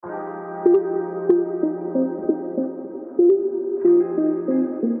Guys,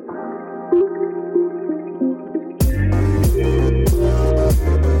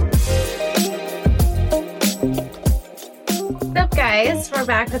 we're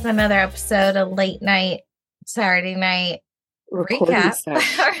back with another episode of late night Saturday night recording recap.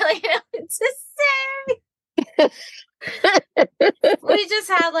 I really know what to say. We just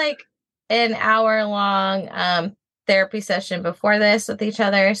had like an hour long therapy session before this with each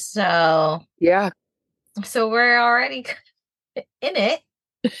other, so we're already in it.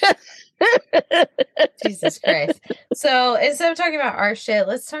 Jesus Christ. So instead of talking about our shit,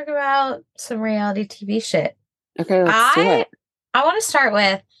 let's talk about some reality TV shit. Okay, let's do it. I want to start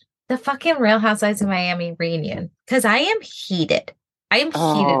with the fucking Real Housewives of Miami reunion because I am heated. I am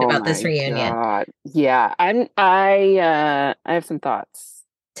heated about this reunion. God. Yeah, I have some thoughts.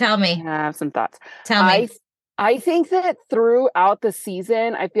 Tell me. I have some thoughts. Tell me. I think that throughout the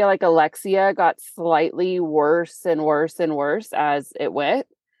season, I feel like Alexia got slightly worse and worse and worse as it went.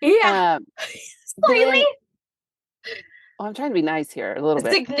 Yeah. Slightly. I'm trying to be nice here a little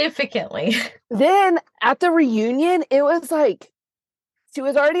bit. Significantly. Then at the reunion, it was like she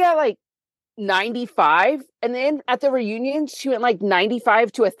was already at like 95, and then at the reunion, she went like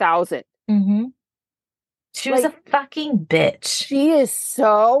 95 to 1,000. Mm-hmm. She was a fucking bitch. She is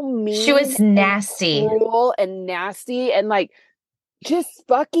so mean. She was nasty, cruel and nasty, and like just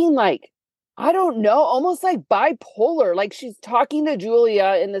fucking like I don't know, almost like bipolar. Like she's talking to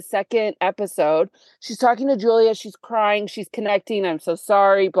Julia in the second episode. She's talking to Julia. She's crying. She's connecting. I'm so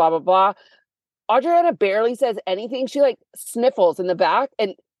sorry. Blah blah blah. Adriana barely says anything. She like sniffles in the back,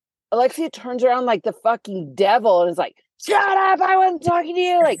 and Alexia turns around like the fucking devil and is like, "Shut up! I wasn't talking to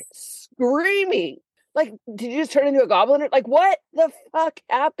you!" Like screaming. Like, did you just turn into a goblin? Like, what the fuck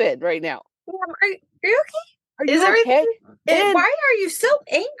happened right now? Are you okay? Are you okay? Why are you so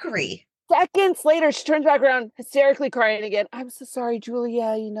angry? Seconds later, she turns back around, hysterically crying again. I'm so sorry,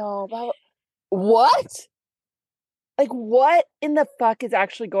 Julia. You know about what? Like, what in the fuck is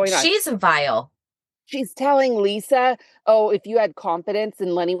actually going on? She's vile. She's telling Lisa, "Oh, if you had confidence,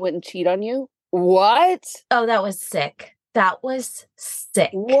 then Lenny wouldn't cheat on you." What? Oh, that was sick. That was sick.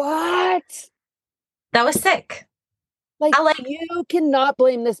 What? That was sick. Like, you cannot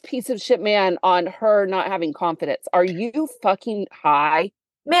blame this piece of shit man on her not having confidence. Are you fucking high?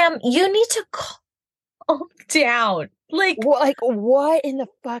 Ma'am, you need to calm down. Like what in the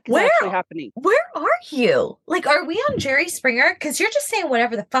fuck is actually happening? Where are you? Like, are we on Jerry Springer? Because you're just saying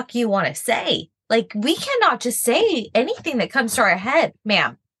whatever the fuck you want to say. Like, we cannot just say anything that comes to our head,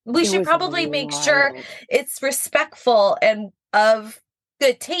 ma'am. We should probably make sure it's respectful and of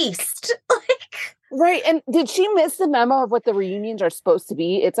good taste. Right. And did she miss the memo of what the reunions are supposed to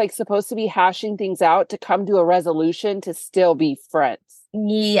be? It's like supposed to be hashing things out to come to a resolution to still be friends.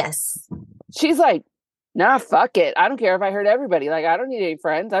 Yes. She's like, nah, fuck it. I don't care if I hurt everybody. Like, I don't need any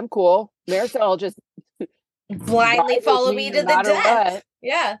friends. I'm cool. Marisol will just blindly follow me to the death. What.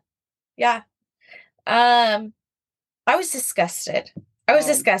 Yeah. Yeah. I was disgusted.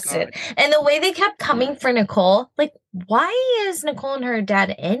 God. And the way they kept coming for Nicole, like, why is Nicole and her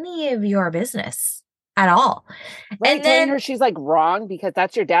dad any of your business at all? Right, and telling her she's like wrong because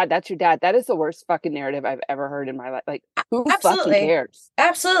that's your dad. That's your dad. That is the worst fucking narrative I've ever heard in my life. Like, who fucking cares?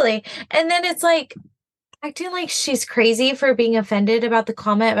 Absolutely. And then it's like acting like she's crazy for being offended about the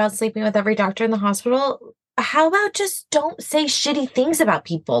comment about sleeping with every doctor in the hospital. How about just don't say shitty things about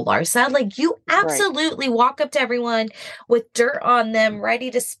people, Larsa? Like, you absolutely walk up to everyone with dirt on them,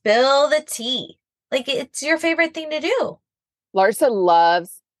 ready to spill the tea. Like, it's your favorite thing to do. Larsa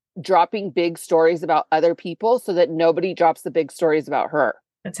loves dropping big stories about other people so that nobody drops the big stories about her.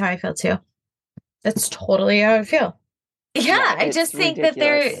 That's how I feel too. That's totally how I feel. Yeah, I just think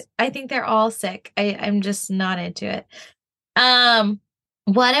ridiculous. I think they're all sick. I'm just not into it.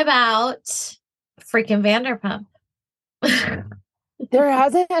 What about freaking Vanderpump? There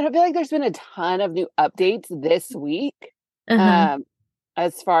hasn't. I feel like there's been a ton of new updates this week.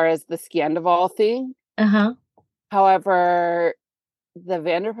 As far as the Scandoval thing. However, the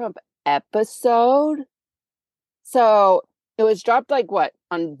Vanderpump episode. So it was dropped like what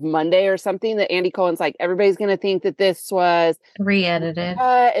on Monday or something that Andy Cohen's like, everybody's going to think that this was re-edited.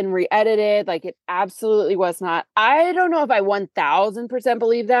 Like it absolutely was not. I don't know if I 1000%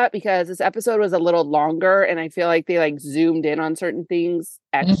 believe that because this episode was a little longer and I feel like they like zoomed in on certain things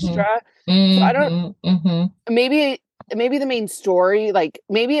extra. So I don't, maybe the main story, like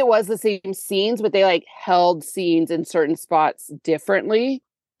maybe it was the same scenes, but they like held scenes in certain spots differently,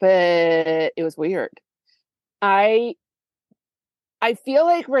 but it was weird. I feel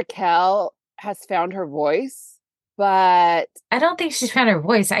like Raquel has found her voice, but I don't think she's found her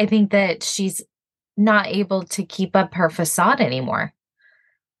voice. I think that she's not able to keep up her facade anymore.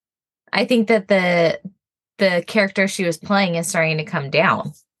 I think that the character she was playing is starting to come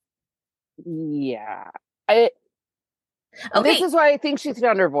down. yeah. I This Okay. is why I think she's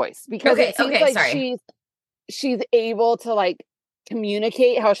found her voice, because Okay. it seems Okay. like Sorry. she's able to like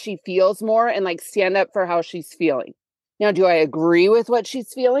communicate how she feels more and like stand up for how she's feeling. Now, do I agree with what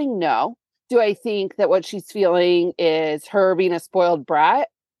she's feeling? No. Do I think that what she's feeling is her being a spoiled brat?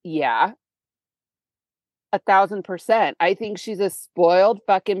 Yeah, 1,000%. I think she's a spoiled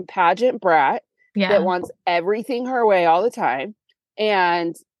fucking pageant brat that Yeah. wants everything her way all the time.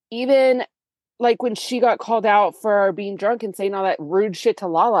 And even like when she got called out for being drunk and saying all that rude shit to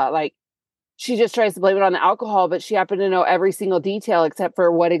Lala, like she just tries to blame it on the alcohol, but she happened to know every single detail except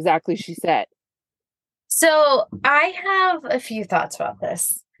for what exactly she said. So I have a few thoughts about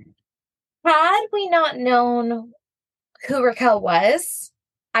this. Had we not known who Raquel was,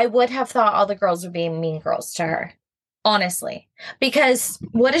 I would have thought all the girls were being mean girls to her. Honestly. Because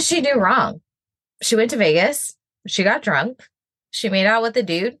what did she do wrong? She went to Vegas. She got drunk. She made out with the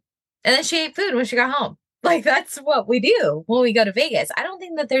dude. And then she ate food when she got home. Like, that's what we do when we go to Vegas. I don't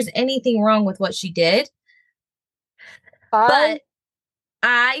think that there's anything wrong with what she did. I But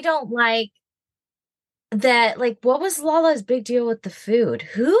I don't like that. Like, what was Lala's big deal with the food?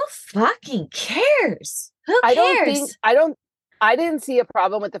 Who fucking cares? Who I don't think cares? I didn't see a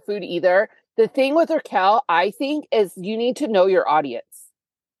problem with the food either. The thing with Raquel, I think, is you need to know your audience.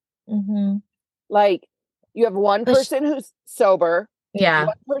 Mm-hmm. Like, you have one person who's sober, Yeah.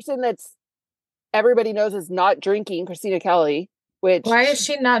 one person that's everybody knows is not drinking, Christina Kelly, which Why is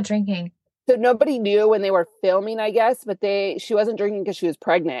she not drinking? so nobody knew when they were filming, I guess, but she wasn't drinking because she was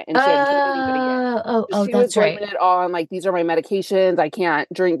pregnant and she hadn't told anybody yet. Oh, She was that's blaming right. it on like, these are my medications. I can't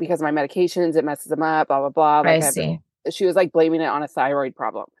drink because of my medications. It messes them up, blah, blah, blah. I Like see. she was like blaming it on a thyroid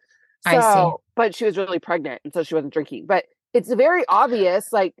problem. I see. So, but she was really pregnant and so she wasn't drinking. But it's very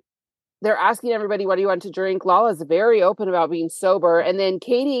obvious, like they're asking everybody, what do you want to drink? Lala's very open about being sober. And then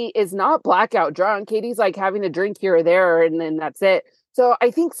Katie is not blackout drunk. Katie's like having a drink here or there and then that's it. So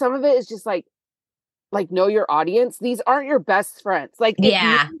I think some of it is just like know your audience. These aren't your best friends. Like if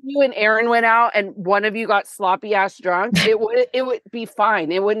Yeah. you and Aaron went out and one of you got sloppy ass drunk, it would be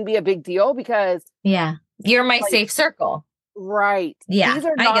fine. It wouldn't be a big deal because Yeah. You're my like safe circle. right. Yeah. These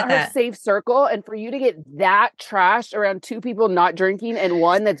are I not get her that. safe circle. And for you to get that trashed around two people not drinking and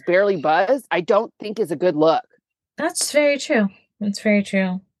one that's barely buzzed, I don't think is a good look. That's very true. That's very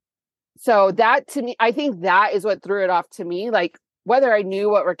true. So that to me, I think that is what threw it off to me. Like whether I knew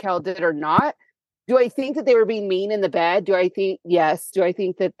what Raquel did or not, do I think that they were being mean in the bed? Do I think yes? Do I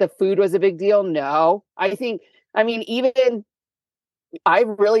think that the food was a big deal? No. I mean, even I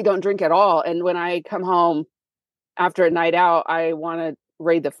really don't drink at all. And when I come home after a night out, I want to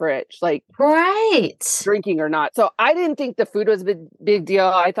raid the fridge, like Right. drinking or not. So I didn't think the food was a big deal.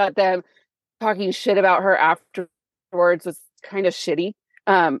 I thought them talking shit about her afterwards was kind of shitty.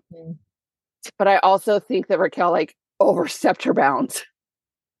 But I also think that Raquel like overstepped her bounds.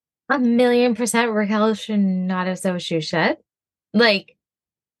 1,000,000% Raquel should not have said what she said. Like,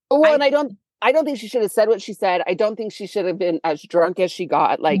 Well, and I don't think she should have said what she said. I don't think she should have been as drunk as she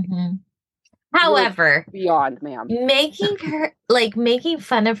got. Like, however, beyond, ma'am. making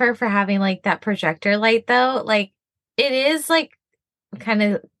fun of her for having like that projector light though, like it is like kind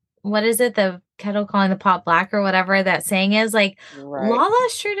of what is it? The kettle calling the pot black or whatever that saying is. Like Right. Lala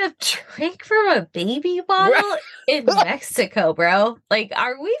should have drank from a baby bottle in Mexico, bro. Like,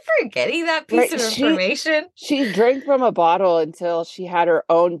 are we forgetting that piece of information? She drank from a bottle until she had her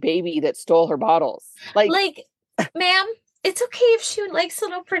own baby that stole her bottles. Like, ma'am, it's okay if she likes a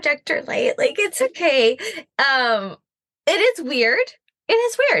little projector light. Like, it's okay. It is weird. It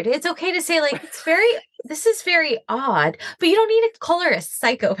is weird. It's okay to say, like, this is very odd, but you don't need to call her a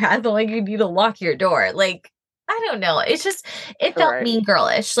psychopath. Like, you need to lock your door. Like, I don't know. It's just, it felt mean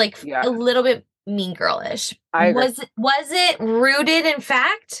girlish, like a little bit mean girlish. Was it rooted in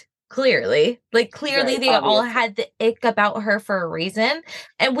fact? Clearly. Like, clearly they all had the ick about her for a reason.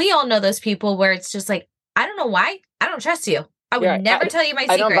 And we all know those people where it's just like, I don't know why. I don't trust you. I would never tell you my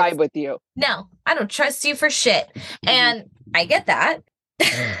secrets. I don't vibe with you. No, I don't trust you for shit. And I get that.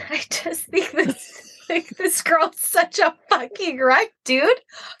 I just think this girl's such a fucking wreck, dude.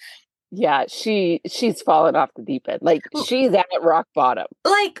 Yeah, she's fallen off the deep end. Like, she's at rock bottom.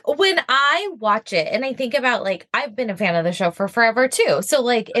 Like, when I watch it and I think about, like, I've been a fan of the show for forever too. So,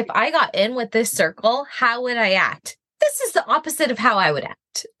 like, if I got in with this circle, how would I act? This is the opposite of how I would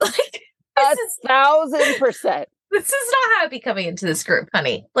act. Like, 1,000%. This is not how I'd be coming into this group,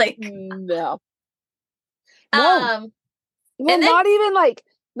 honey. Like, no. No. Um, Well, and then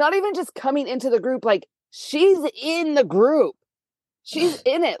not even just coming into the group. Like, she's in the group. She's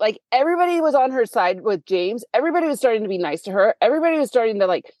in it. Like, everybody was on her side with James. Everybody was starting to be nice to her. Everybody was starting to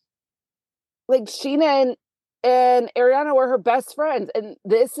like Sheena and Ariana were her best friends. And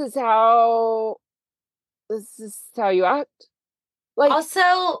this is how you act. Like,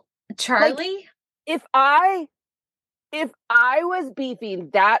 also like Charlie. if I was beefing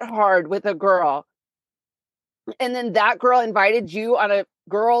that hard with a girl and then that girl invited you on a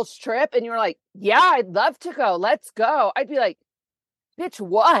girls trip and you were like, yeah, I'd love to go. Let's go. I'd be like, bitch,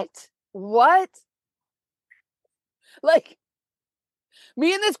 what? What? Like,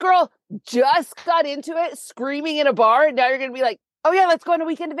 me and this girl just got into it screaming in a bar. And now you're going to be like, oh yeah, let's go on a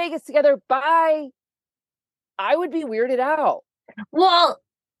weekend to Vegas together. Bye. I would be weirded out. Well,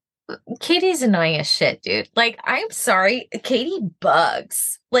 Katie's annoying as shit, dude. Like, I'm sorry, Katie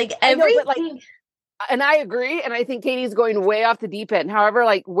bugs. Like I know, but everything. and I agree. And I think Katie's going way off the deep end. However,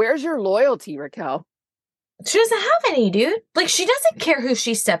 like, where's your loyalty, Raquel? She doesn't have any, dude. Like, she doesn't care who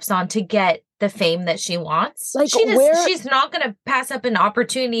she steps on to get the fame that she wants. Like, where? She's not gonna pass up an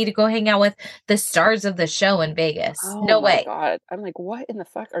opportunity to go hang out with the stars of the show in Vegas. Oh No my way. God. I'm like, what in the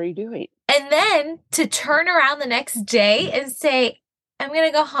fuck are you doing? And then to turn around the next day and say, I'm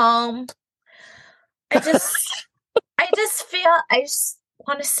gonna go home. I just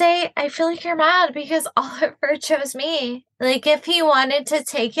want to say, I feel like you're mad because Oliver chose me. Like, if he wanted to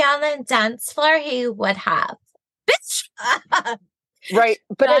take you on the dance floor, he would have. Bitch! Right.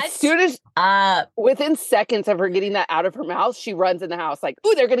 But as soon as, uh, within seconds of her getting that out of her mouth, she runs in the house like,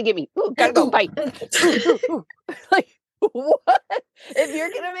 ooh, they're going to get me. Ooh, gotta go. Bye. Ooh. Like, what? If you're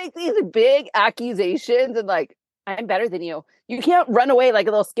going to make these big accusations and like, I'm better than you, you can't run away like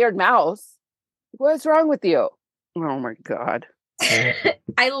a little scared mouse. What's wrong with you? Oh my God.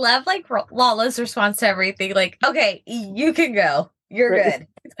 I love like Lala's response to everything. Like, okay, you can go. You're good.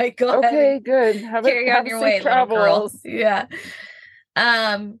 Like, go ahead. Okay, good. Carry on your way, little girl. Yeah.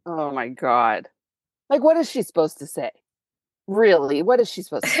 Oh my God. Like, what is she supposed to say? Really? What is she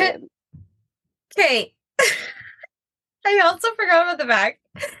supposed to say? Okay. I also forgot about the fact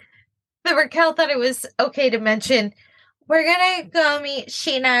that Raquel thought it was okay to mention we're gonna go meet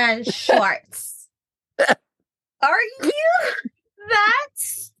Sheena and Schwartz. Are you that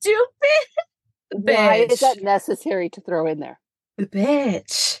stupid? Why Bitch. is that necessary to throw in there?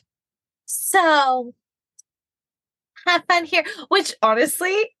 Bitch. So have fun here. Which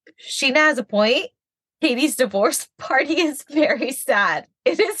honestly, Sheena has a point. Katie's divorce party is very sad.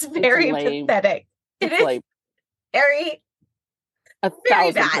 It is very pathetic. It is very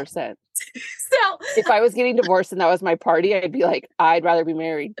 1,000%. So if I was getting divorced and that was my party, I'd be like, I'd rather be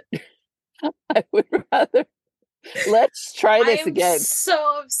married. I would rather. Let's try this again.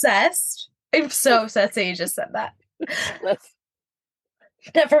 So obsessed. I'm so obsessed that you just said that.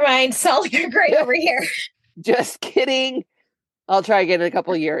 Never mind. Sol, you're great over here. Just kidding. I'll try again in a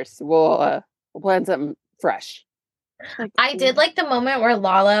couple of years. We'll plan something fresh. Like, I did like the moment where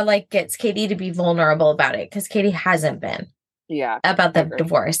Lala like gets Katie to be vulnerable about it because Katie hasn't been. Yeah. About the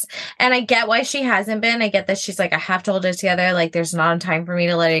divorce. And I get why she hasn't been. I get that she's like, I have to hold it together. Like, there's not a time for me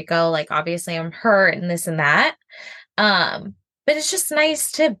to let it go. Like, obviously I'm hurt and this and that. But it's just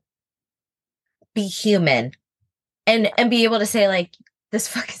nice to be human and be able to say, like, this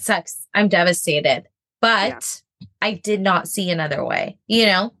fucking sucks. I'm devastated. But I did not see another way, you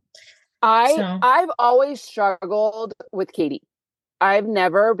know? I've always struggled with Katie. I've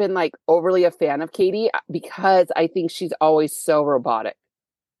never been like overly a fan of Katie because I think she's always so robotic.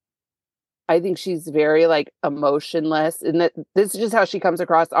 I think she's very like emotionless, and that this is just how she comes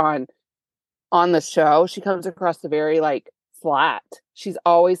across on the show. She comes across the very like flat. She's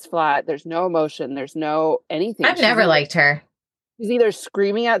always flat. There's no emotion. There's no anything. I've never liked her. She's either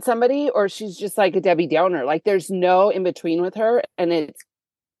screaming at somebody or she's just like a Debbie Downer. Like there's no in between with her, and it's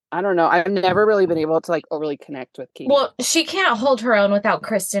I don't know. I've never really been able to like overly connect with Katie. Well, she can't hold her own without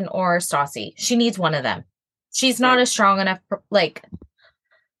Kristen or Stassi. She needs one of them. She's not a strong enough, like,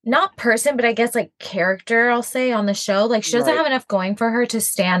 not person, but I guess like character, I'll say, on the show. Like, she doesn't have enough going for her to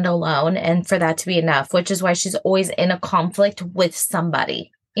stand alone and for that to be enough, which is why she's always in a conflict with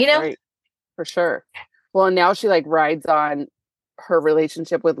somebody, you know? Right. For sure. Well, and now she like rides on her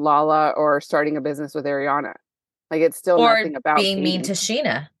relationship with Lala or starting a business with Ariana. Like, it's still nothing about being Katie. mean to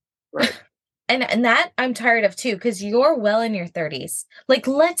Sheena. Right. And that I'm tired of too, because you're well in your 30s. Like,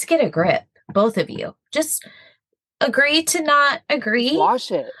 let's get a grip, both of you. Just agree to not agree.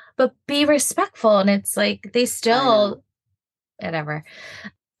 Wash it. But be respectful. And it's like they still whatever.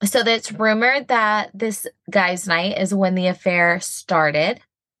 So it's rumored that this guy's night is when the affair started.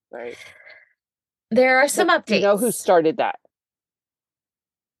 Right. There are some But you know who updates. started that?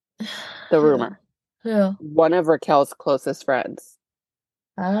 The Who? rumor. Who? One of Raquel's closest friends.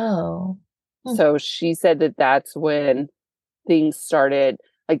 Oh. Hmm. So she said that that's when things started.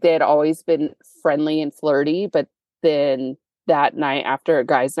 Like they had always been friendly and flirty, but then that night after a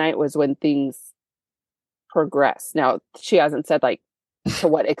guy's night was when things progressed. Now she hasn't said like to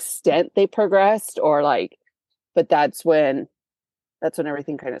what extent they progressed or like, but that's when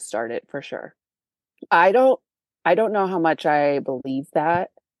everything kind of started for sure. I don't I don't know how much I believe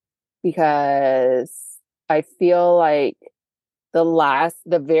that because I feel like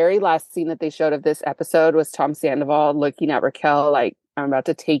the very last scene that they showed of this episode was Tom Sandoval looking at Raquel like, I'm about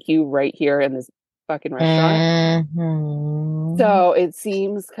to take you right here in this fucking restaurant. Mm-hmm. So it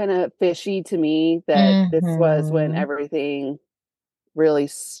seems kind of fishy to me that this was when Mm-hmm. everything really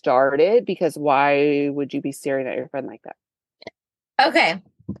started because why would you be staring at your friend like that? Okay.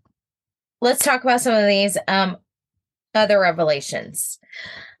 Let's talk about some of these other revelations.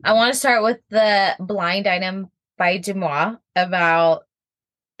 I want to start with the blind item by Dumois about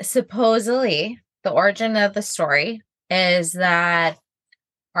supposedly the origin of the story is that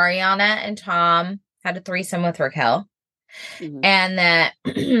Ariana and Tom had a threesome with Raquel, Mhm. and that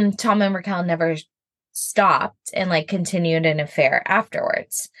Tom and Raquel never stopped and like continued an affair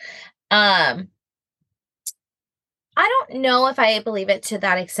afterwards. Um, I don't know if I believe it to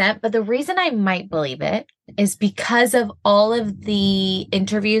that extent, but the reason I might believe it is because of all of the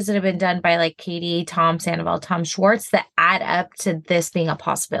interviews that have been done by like Katie, Tom Sandoval, Tom Schwartz that add up to this being a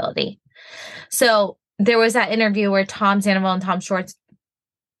possibility. So there was that interview where Tom Sandoval and Tom Schwartz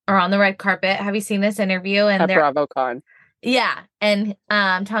are on the red carpet. Have you seen this interview? And At they're BravoCon. yeah, and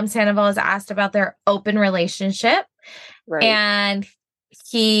Tom Sandoval is asked about their open relationship, Right. and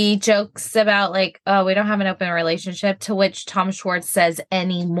he jokes about like, "Oh, we don't have an open relationship," to which Tom Schwartz says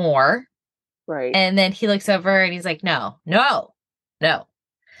anymore. Right. And then he looks over and he's like, "No, no, no."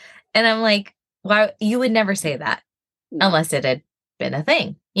 And I'm like, "Why you would never say that No. unless it had been a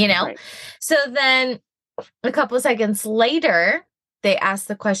thing, you know?" Right. So then a couple of seconds later, they asked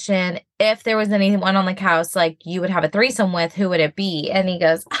the question, if there was anyone on the couch like you would have a threesome with, who would it be? And he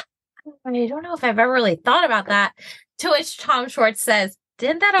goes, I don't know if I've ever really thought about that. To which Tom Schwartz says,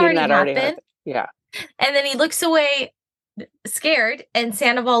 didn't that Didn't already that already happen? happen? Yeah. And then he looks away scared, and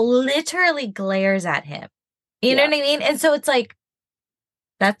Sandoval literally glares at him. You know Yeah. what I mean? And so it's like,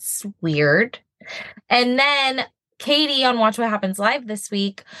 that's weird. And then Katie on Watch What Happens Live this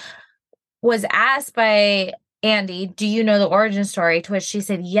week was asked by Andy, do you know the origin story? To which she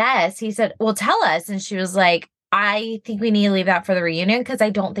said, yes. He said, well, tell us. And she was like, I think we need to leave that for the reunion because I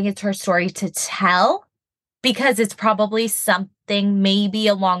don't think it's her story to tell, because it's probably something maybe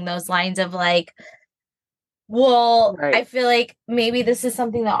along those lines of like, well, I Right. feel like maybe this is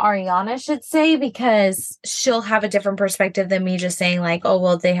something that Ariana should say because she'll have a different perspective than me just saying like, oh,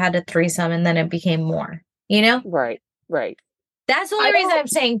 well, they had a threesome and then it became more, you know? Right. Right. That's the only I reason don't I'm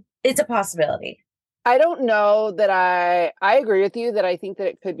saying it's a possibility. I don't know that I agree with you that I think that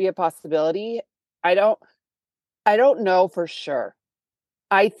it could be a possibility. I don't I don't know for sure.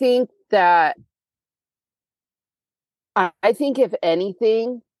 I think that I think if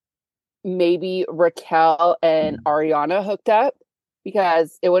anything, maybe Raquel and Ariana hooked up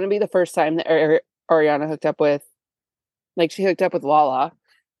because it wouldn't be the first time that Ariana hooked up with like she hooked up with Lala.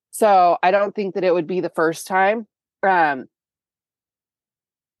 So I don't think that it would be the first time. Um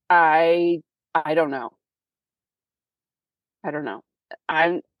I I don't know. I don't know.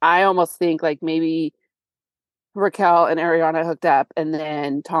 I almost think like maybe Raquel and Ariana hooked up, and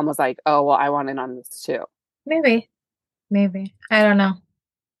then Tom was like, "Oh, well, I want in on this too," Maybe. Maybe. I don't know.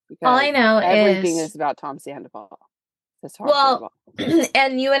 All I because know everything is, is about Tom Sandoval. It's Tom well, Sandoval.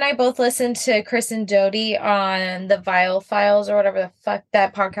 and you and I both listened to Chris and Jody on the Vile Files or whatever the fuck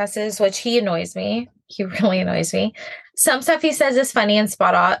that podcast is, which he annoys me. He really annoys me. Some stuff he says is funny and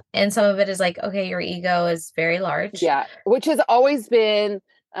spot on, and some of it is like, okay, your ego is very large. Yeah, which has always been.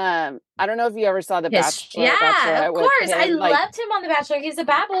 I don't know if you ever saw The Yeah, Bachelor, of Bachelorette with course. I him. Like, loved him on The Bachelor. He's a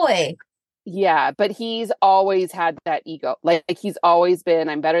bad boy. yeah, but he's always had that ego. Like he's always been,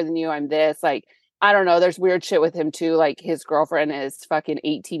 I'm better than you. I'm this. Like, I don't know. There's weird shit with him too. Like his girlfriend is fucking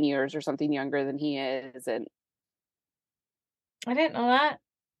 18 years or something younger than he is, and I didn't know that.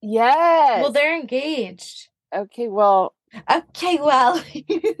 Well, yes. they're engaged. Okay, well, Okay, well.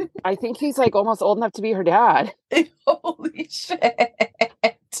 I think he's like almost old enough to be her dad. Holy shit.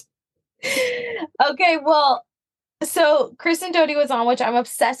 Okay, well, so Kristen Doty was on, which I'm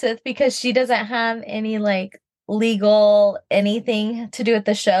obsessed with because she doesn't have any like legal anything to do with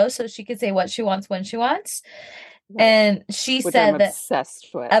the show, so she could say what she wants when she wants. And she Which I'm said that obsessed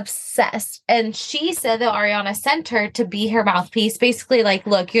with. obsessed. And she said that Ariana sent her to be her mouthpiece. Basically, like,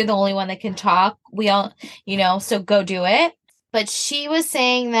 look, you're the only one that can talk. We all, so go do it. But she was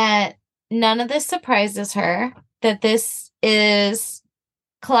saying that none of this surprises her, that this is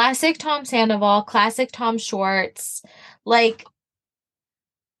classic Tom Sandoval, classic Tom Schwartz. Like,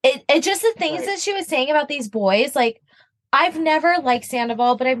 it just the things that she was saying about these boys, like, I've never liked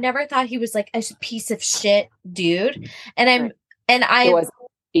Sandoval, but I've never thought he was like a piece of shit dude. And it was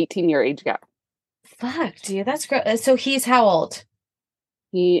 18-year age gap. Fuck, dude, that's great. So he's how old?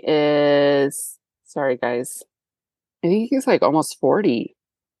 He is, sorry guys, I think he's like almost 40.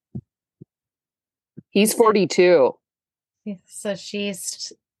 He's 42. So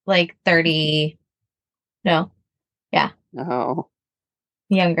she's like 30. No. Yeah. No.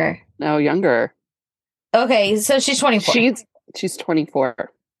 Younger. No, younger. Okay, so she's 24. She's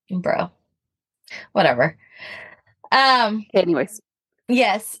 24. Bro. Whatever. Anyways.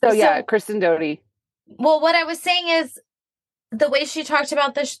 Yes. So yeah, Kristen Doty. Well, what I was saying is the way she talked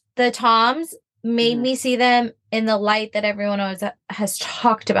about the Toms made me see them in the light that everyone always has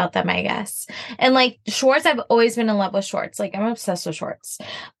talked about them, I guess. And like Schwartz, I've always been in love with Schwartz. Like I'm obsessed with Schwartz.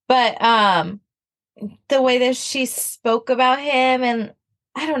 But the way that she spoke about him and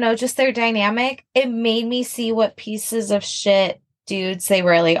I don't know, just their dynamic, it made me see what pieces of shit dudes they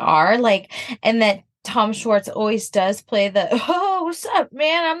really are. Like, and that Tom Schwartz always does play the, oh, what's up,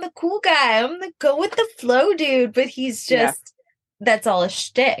 man? I'm the cool guy. I'm the go with the flow dude. But he's just, that's all a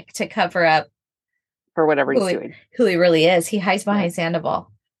shtick to cover up for whatever he's doing. Who he really is. He hides behind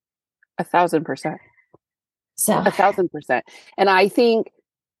Sandoval. 1,000%. So 1,000%. And I think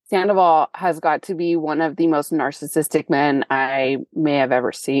Scandoval has got to be one of the most narcissistic men I may have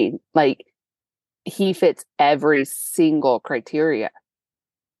ever seen. Like, he fits every single criteria.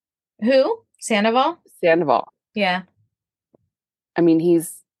 Who? Sandoval? Sandoval. Yeah. I mean,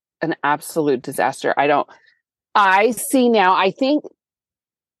 he's an absolute disaster. I see now, I think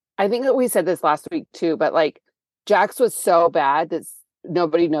that we said this last week too, but like, Jax was so bad that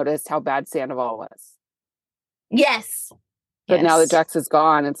nobody noticed how bad Sandoval was. Yes. But now that Jax is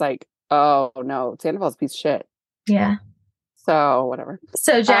gone, it's like, oh no, Sandoval's a piece of shit. Yeah. So whatever.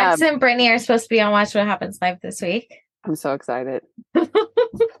 So Jax and Brittany are supposed to be on Watch What Happens Live this week. I'm so excited. I'm so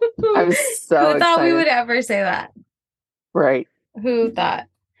excited. Who thought we would ever say that? Right. Who thought?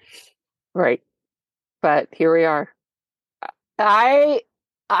 Right. But here we are. I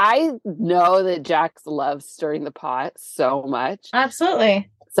know that Jax loves stirring the pot so much.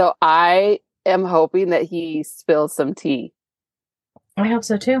 Absolutely. So I am hoping that he spills some tea. I hope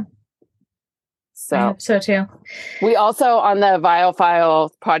so too. I hope so too. We also, on the Vile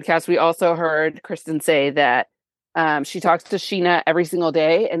File podcast, we also heard Kristen say that she talks to Sheena every single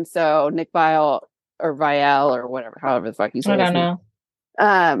day. And so Nick Vial or Vial or whatever, however the fuck he's I don't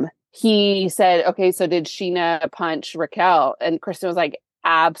know. He said, okay, so did Sheena punch Raquel? And Kristen was like,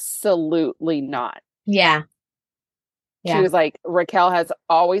 absolutely not. Yeah. She was like, Raquel has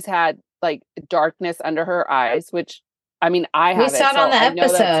always had like darkness under her eyes, which I mean, I have. We saw it on the episode. I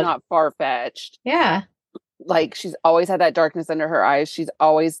know that's not far-fetched. Yeah. Like, she's always had that darkness under her eyes. She's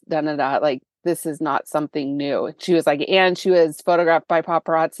always done that. Like, this is not something new. She was like, and she was photographed by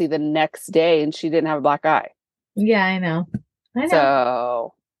paparazzi the next day and she didn't have a black eye. Yeah, I know.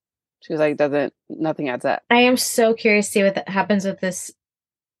 So she was like, nothing adds up. I am so curious to see what happens with this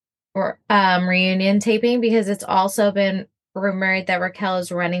reunion taping, because it's also been rumored that Raquel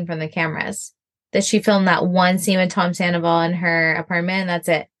is running from the cameras. That she filmed that one scene with Tom Sandoval in her apartment, and that's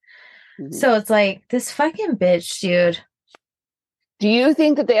it. Mm-hmm. So it's like, this fucking bitch, dude. Do you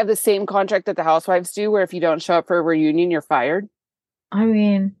think that they have the same contract that the housewives do, where if you don't show up for a reunion, you're fired? I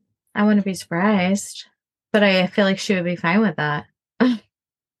mean, I wouldn't be surprised, but I feel like she would be fine with that.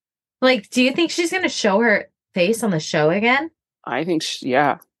 Like, do you think she's going to show her face on the show again? I think,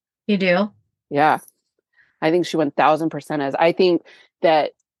 yeah. You do? Yeah. I think she 1,000% is. I think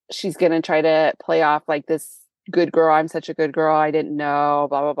that she's going to try to play off like this good girl. I'm such a good girl. I didn't know,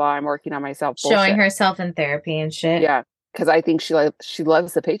 blah, blah, blah. I'm working on myself. Showing herself in therapy and shit. Yeah. Because I think she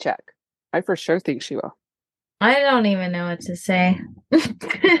loves the paycheck. I for sure think she will. I don't even know what to say.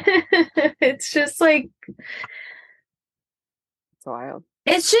 It's just like... It's wild.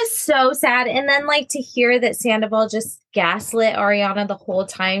 It's just so sad. And then like to hear that Sandoval just gaslit Ariana the whole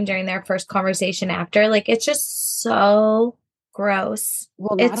time during their first conversation after, like, it's just so... gross.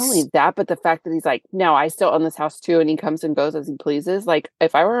 Well, not only that, but the fact that he's like, no, I still own this house too, and he comes and goes as he pleases. Like,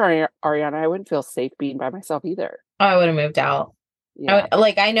 if I were Ariana, I wouldn't feel safe being by myself either. Oh, I would have moved out. Yeah.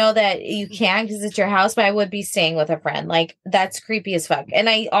 Like, I know that you can because it's your house, but I would be staying with a friend. Like, that's creepy as fuck. And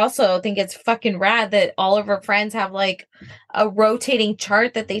I also think it's fucking rad that all of her friends have like a rotating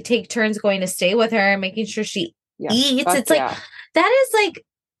chart that they take turns going to stay with her and making sure she Yeah. eats. Fuck It's yeah. like,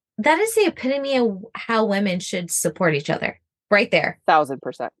 that is the epitome of how women should support each other right there.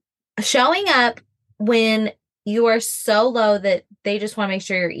 1000%. Showing up when you are so low that they just want to make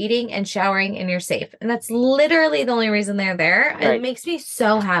sure you're eating and showering and you're safe. And that's literally the only reason they're there. Right. It makes me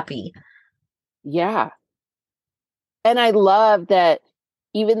so happy. Yeah. And I love that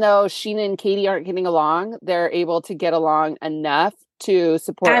even though Sheena and Katie aren't getting along, they're able to get along enough to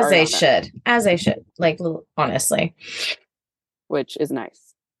support As they Ariana, should. As they should. Like, honestly. which is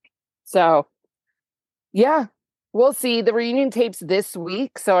nice. So, yeah, we'll see. The reunion tapes this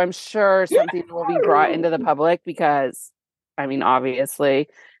week, so I'm sure something will be brought into the public because, I mean, obviously,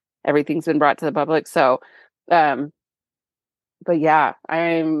 everything's been brought to the public. So, but yeah,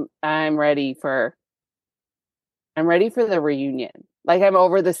 I'm ready for the reunion. Like, I'm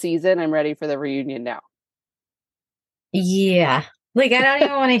over the season. I'm ready for the reunion now. Yeah. Like, I don't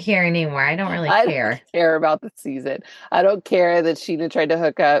even want to hear anymore. I don't really I care. don't care about the season. I don't care that Sheena tried to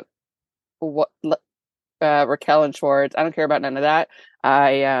hook up Raquel and Schwartz. I don't care about none of that.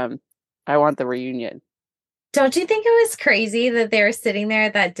 I want the reunion. Don't you think it was crazy that they were sitting there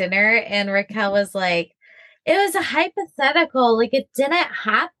at that dinner and Raquel was like, it was a hypothetical. Like, it didn't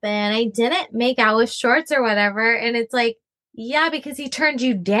happen. I didn't make out with Shorts or whatever. And it's like, yeah, because he turned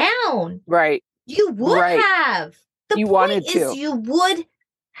you down. Right. You would Right. have. The You point wanted is to. you would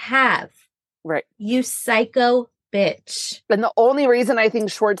have. Right. You psycho bitch. And the only reason I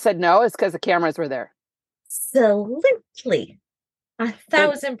think Schwartz said no is because the cameras were there. Absolutely.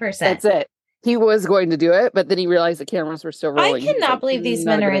 1,000%. That's it. He was going to do it, but then he realized the cameras were still I rolling. cannot believe these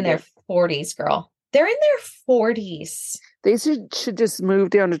men are in their 40s, girl. They're in their 40s. They should just move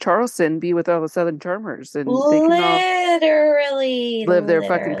down to Charleston, be with all the Southern Charmers, and they can Literally all live their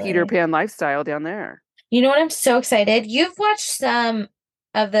fucking Peter Pan lifestyle down there. You know what? I'm so excited. You've watched some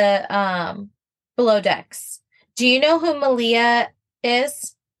of the Below Decks. Do you know who Malia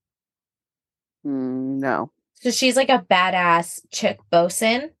is? No. So she's like a badass chick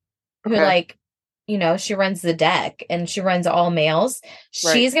bosun who like, she runs the deck and she runs all males.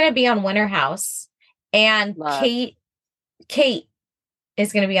 She's going to be on Winter House and Kate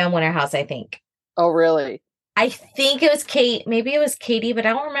is going to be on Winter House, I think. Oh, really? I think it was Kate. Maybe it was Katie, but I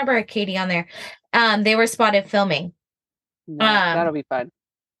don't remember a Katie on there. They were spotted filming. That'll be fun.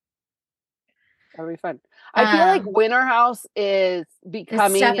 That'll be fun. I feel like Winter House is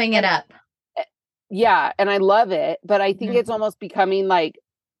becoming stepping it up. Yeah, and I love it, but I think it's almost becoming like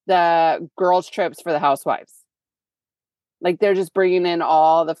the girls' trips for the housewives. Like they're just bringing in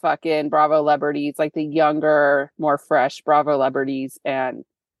all the fucking Bravo celebrities, like the younger, more fresh Bravo celebrities, and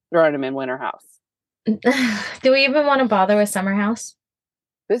throwing them in Winter House. Do we even want to bother with Summer House?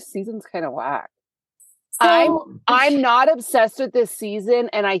 This season's kind of whack. So, I'm not obsessed with this season,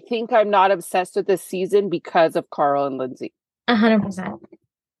 and I think I'm not obsessed with this season because of Carl and Lindsay. 100%.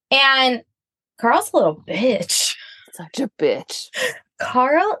 And Carl's a little bitch. Such a bitch.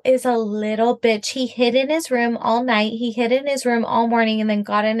 Carl is a little bitch. He hid in his room all night. He hid in his room all morning and then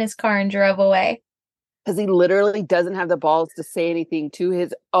got in his car and drove away. Because he literally doesn't have the balls to say anything to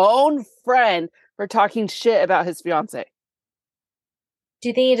his own friend for talking shit about his fiance. Do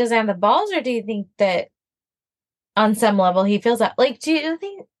you think he doesn't have the balls, or do you think that on some level he feels that? Like, do you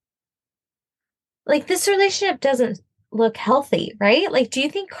think like this relationship doesn't look healthy, right? Like, do you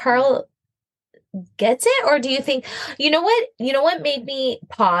think Carl gets it, or do you think you know what made me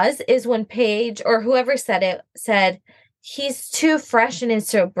pause is when Paige or whoever said it said he's too fresh in his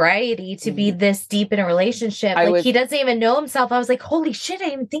sobriety to be this deep in a relationship. He doesn't even know himself. I was like, holy shit, I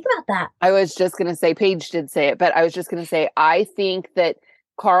didn't even think about that. I was just gonna say Paige did say it, but I was just gonna say I think that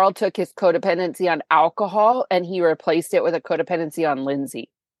Carl took his codependency on alcohol and he replaced it with a codependency on Lindsay.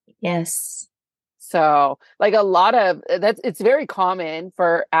 Yes. So, like a lot of it's very common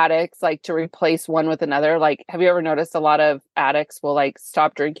for addicts like to replace one with another. Like, have you ever noticed a lot of addicts will like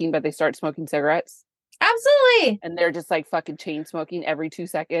stop drinking, but they start smoking cigarettes? Absolutely. And they're just like fucking chain smoking every 2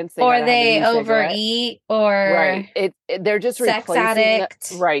 seconds. Or they overeat, or they're just sex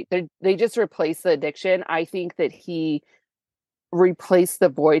addict. They just replace the addiction. I think that he replaced the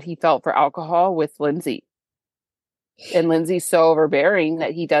void he felt for alcohol with Lindsay. And Lindsay's so overbearing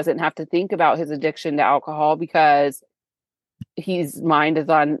that he doesn't have to think about his addiction to alcohol because his mind is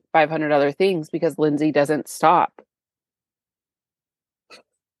on 500 other things because Lindsay doesn't stop.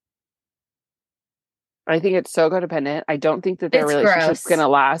 I think it's so codependent. I don't think that their relationship's going to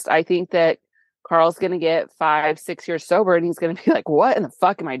last. I think that Carl's going to get 5-6 years sober and he's going to be like, what in the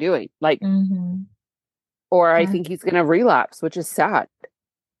fuck am I doing? Like, Mm-hmm. or I Yeah. think he's going to relapse, which is sad.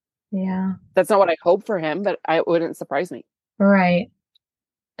 Yeah. That's not what I hope for him, but it wouldn't surprise me. Right.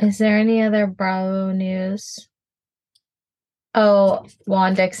 Is there any other Bravo news? Oh,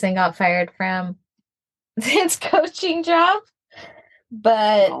 Juan Dixon got fired from his coaching job,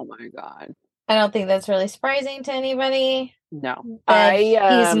 but Oh my God. I don't think that's really surprising to anybody No. that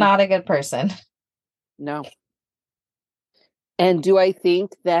he's not a good person. No. And do I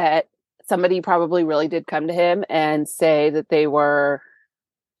think that somebody probably really did come to him and say that they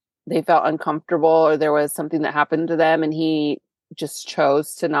felt uncomfortable or there was something that happened to them and he just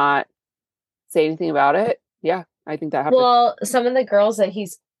chose to not say anything about it? Yeah, I think that happened. Well, some of the girls that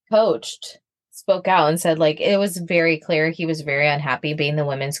he's coached spoke out and said, like, it was very clear he was very unhappy being the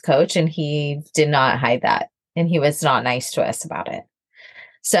women's coach, and he did not hide that. And he was not nice to us about it.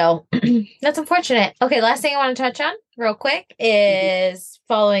 So that's unfortunate. Okay, last thing I want to touch on real quick is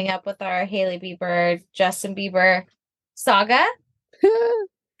following up with our Hailey Bieber, Justin Bieber saga.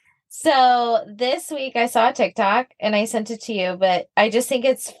 So this week I saw a TikTok and I sent it to you, but I just think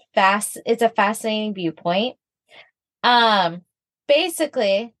it's a fascinating viewpoint.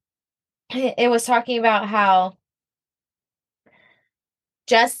 Basically, it was talking about how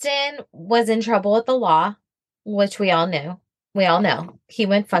Justin was in trouble with the law, which we all knew. We all know. He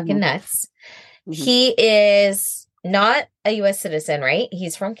went fucking nuts. Mm-hmm. He is not a US citizen, right?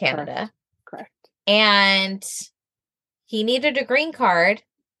 He's from Canada. Correct. And he needed a green card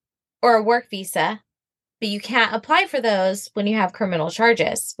or a work visa, but you can't apply for those when you have criminal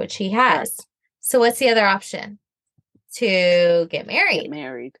charges, which he has. Correct. So what's the other option? To get married. Get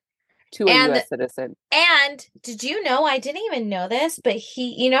married to a US citizen. And did you know, I didn't even know this, but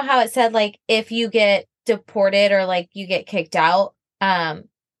you know how it said, like, if you get deported or like you get kicked out,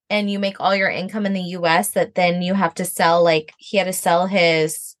 and you make all your income in the US, that then you have to sell, like, he had to sell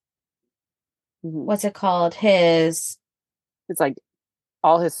his, what's it called? It's like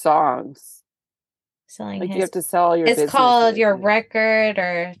all his songs. Selling like his, you have to sell your it's called your record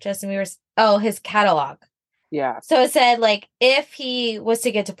or Justin Bieber's, his catalog. Yeah. So it said, like, if he was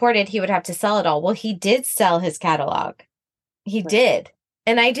to get deported, he would have to sell it all. Well, he did sell his catalog. He did.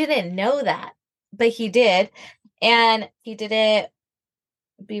 And I didn't know that, but he did. And he did it.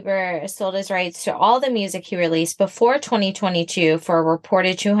 Bieber sold his rights to all the music he released before 2022 for a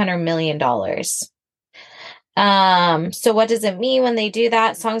reported $200 million. So what does it mean when they do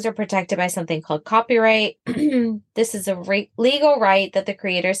that? Songs are protected by something called copyright. This is a legal right that the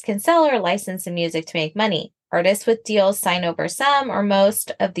creators can sell or license the music to make money. Artists with deals sign over some or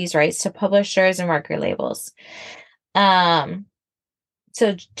most of these rights to publishers and record labels. So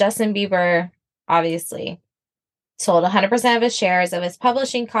Justin Bieber obviously sold 100% of his shares of his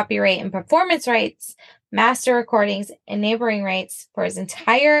publishing, copyright, and performance rights, master recordings, and neighboring rights for his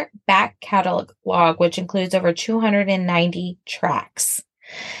entire back catalog, which includes over 290 tracks.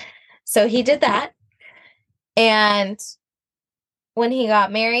 So he did that. And when he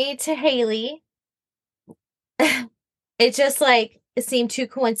got married to Hailey, it just, like, it seemed too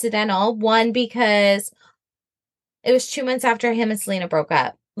coincidental. One, because it was 2 months after him and Selena broke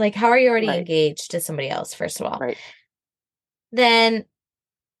up. Like, how are you already engaged to somebody else, first of all? Right. Then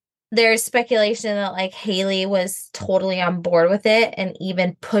there's speculation that, like, Hailey was totally on board with it and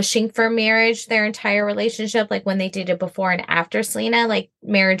even pushing for marriage their entire relationship. Like, when they dated before and after Selena, like,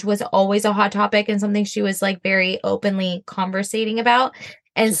 marriage was always a hot topic and something she was, like, very openly conversating about.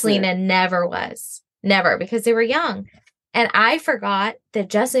 And Selena never was. Never, because they were young. And I forgot that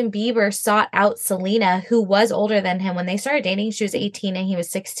Justin Bieber sought out Selena, who was older than him. When they started dating, she was 18 and he was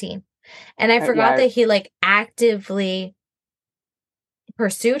 16. And I forgot that he, like, actively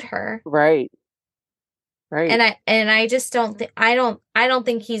pursued her. Right. And I just don't think I don't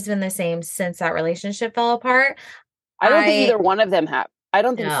think he's been the same since that relationship fell apart. I don't think either one of them have. I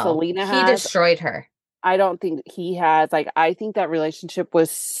don't think Selena has. He destroyed her. I don't think he has. Like, I think that relationship was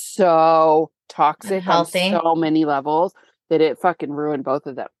so toxic on so many levels that it fucking ruined both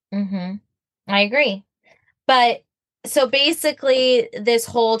of them. Mm-hmm. I agree. But so basically, this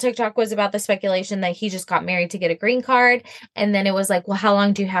whole TikTok was about the speculation that he just got married to get a green card. And then it was like, well, how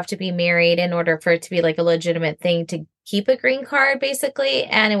long do you have to be married in order for it to be, like, a legitimate thing to keep a green card, basically?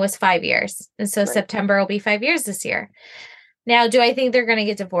 And it was 5 years. And so September will be 5 years this year. Now, do I think they're going to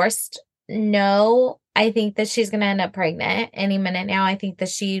get divorced? No. I think that she's going to end up pregnant any minute now. I think that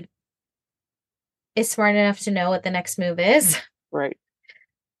she is smart enough to know what the next move is. Right.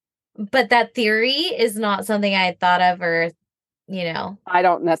 But that theory is not something I had thought of, or, you know. I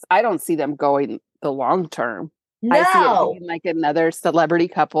don't see them going the long term. No. I see it being like another celebrity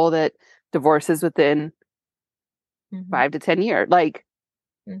couple that divorces within 5 to 10 years. Like,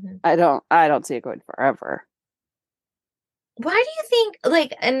 I don't see it going forever. Why do you think,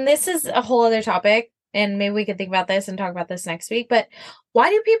 like, and this is a whole other topic, and maybe we could think about this and talk about this next week, but why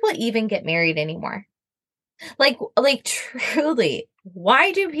do people even get married anymore? Like truly,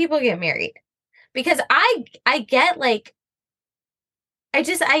 why do people get married? Because I get, like,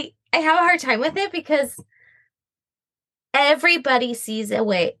 I have a hard time with it because everybody sees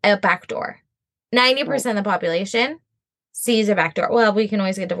a back door. 90% of the population sees a back door. Well, we can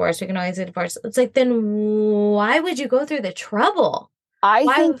always get divorced. We can always get divorced. It's like, then why would you go through the trouble? I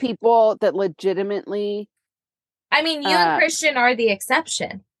think people that legitimately... I mean, you and Christian are the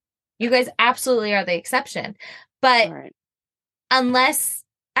exception. You guys absolutely are the exception. But unless,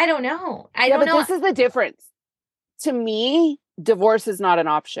 I don't know. I don't know. But this is the difference. To me, divorce is not an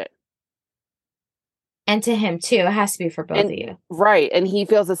option. And to him, too. It has to be for both of you. Right. And he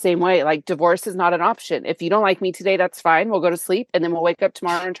feels the same way. Like, divorce is not an option. If you don't like me today, that's fine. We'll go to sleep and then we'll wake up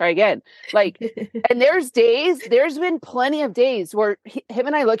tomorrow and try again. Like, and there's been plenty of days where him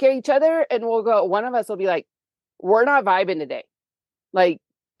and I look at each other and we'll go, one of us will be like, we're not vibing today. Like,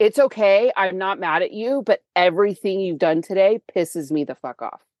 it's okay. I'm not mad at you, but everything you've done today pisses me the fuck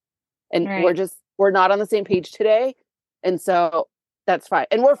off. And we're not on the same page today. And so that's fine.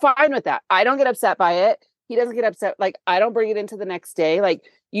 And we're fine with that. I don't get upset by it. He doesn't get upset. Like, I don't bring it into the next day. Like,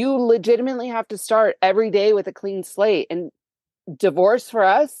 you legitimately have to start every day with a clean slate. And divorce for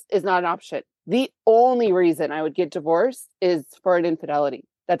us is not an option. The only reason I would get divorced is for an infidelity.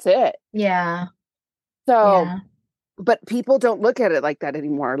 That's it. Yeah. So, but people don't look at it like that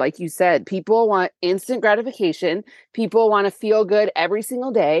anymore. Like you said, people want instant gratification. People want to feel good every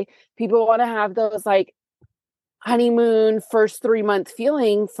single day. People want to have those, like, honeymoon first 3-month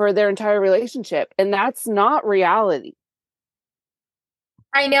feeling for their entire relationship. And that's not reality.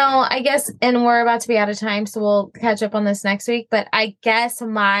 I know, I guess, and we're about to be out of time, so we'll catch up on this next week. But I guess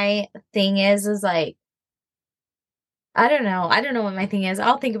my thing is like, I don't know. I don't know what my thing is.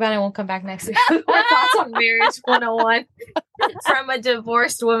 I'll think about it. We'll come back next week. My thoughts on marriage 101 from a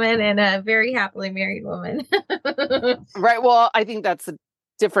divorced woman and a very happily married woman. Right. Well, I think that's the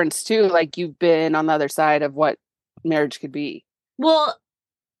difference too. Like, you've been on the other side of what marriage could be. Well,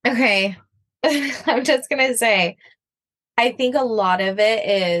 okay. I'm just going to say, I think a lot of it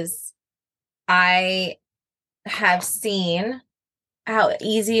is I have seen how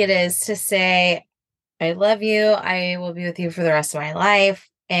easy it is to say, I love you. I will be with you for the rest of my life.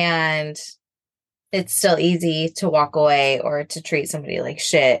 And it's still easy to walk away or to treat somebody like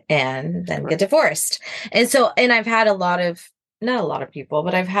shit and then get divorced. And so, and I've had not a lot of people,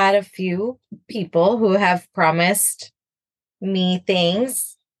 but I've had a few people who have promised me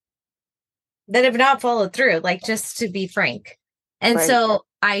things that have not followed through, like, just to be frank. And so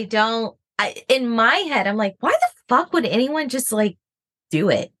in my head, I'm like, why the fuck would anyone just, like, do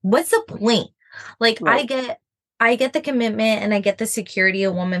it? What's the point? Like, I get the commitment and I get the security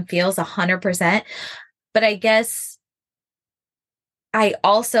a woman feels 100%. But I guess I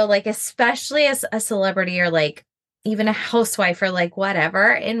also, like, especially as a celebrity or, like, even a housewife or, like,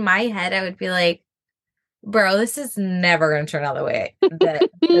 whatever, in my head, I would be like, bro, this is never going to turn out the way that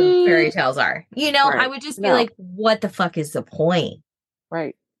the fairy tales are. You know, I would just be like, what the fuck is the point?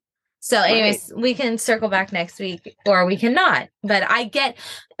 Right. So anyways, we can circle back next week or we cannot. But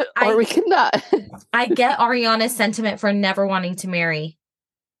we cannot. I get Ariana's sentiment for never wanting to marry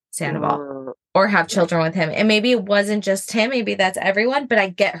Sandoval or have children with him. And maybe it wasn't just him. Maybe that's everyone. But I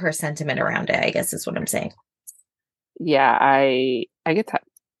get her sentiment around it, I guess is what I'm saying. Yeah, I get that.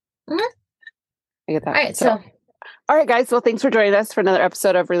 Mm-hmm. I get that. All right, so all right, guys. Well, thanks for joining us for another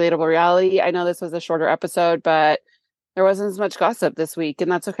episode of Relatable Reality. I know this was a shorter episode, but there wasn't as much gossip this week,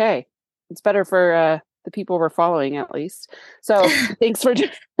 and that's okay. It's better for the people we're following, at least. So thanks for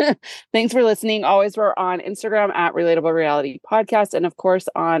listening. Always, we're on Instagram at Relatable Reality Podcast, and of course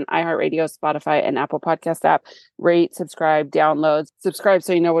on iHeartRadio, Spotify, and Apple Podcast app. Rate, subscribe, download, subscribe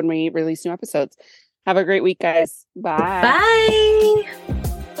so you know when we release new episodes. Have a great week, guys. Bye. Bye.